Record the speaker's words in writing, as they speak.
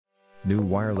New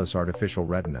wireless artificial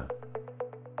retina.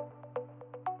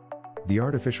 The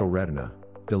artificial retina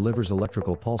delivers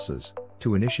electrical pulses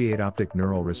to initiate optic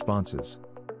neural responses.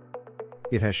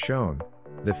 It has shown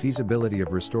the feasibility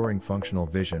of restoring functional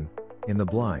vision in the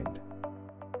blind.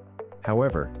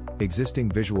 However, existing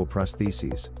visual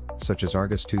prostheses, such as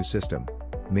Argus 2 system,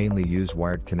 mainly use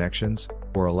wired connections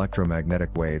or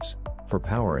electromagnetic waves for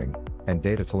powering and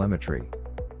data telemetry.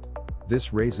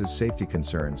 This raises safety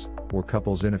concerns or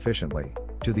couples inefficiently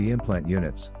to the implant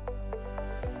units.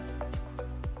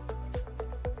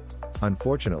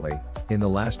 Unfortunately, in the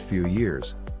last few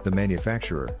years, the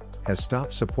manufacturer has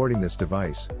stopped supporting this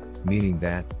device, meaning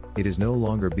that it is no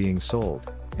longer being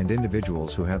sold, and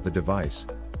individuals who have the device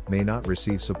may not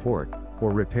receive support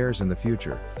or repairs in the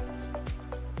future.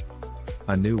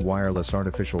 A new wireless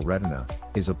artificial retina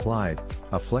is applied,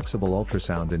 a flexible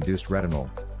ultrasound-induced retinal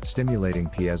stimulating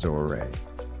piezo-array.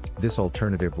 This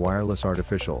alternative wireless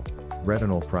artificial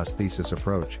retinal prosthesis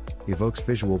approach evokes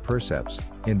visual percepts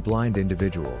in blind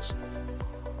individuals.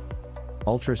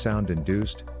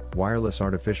 Ultrasound-induced wireless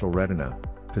artificial retina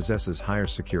possesses higher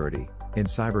security in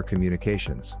cyber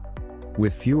communications,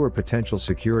 with fewer potential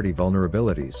security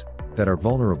vulnerabilities that are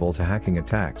vulnerable to hacking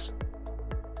attacks.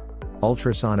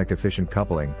 Ultrasonic efficient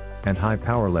coupling and high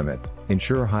power limit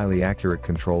ensure highly accurate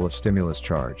control of stimulus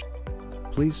charge.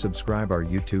 Please subscribe our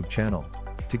YouTube channel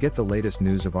to get the latest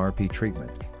news of RP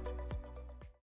treatment.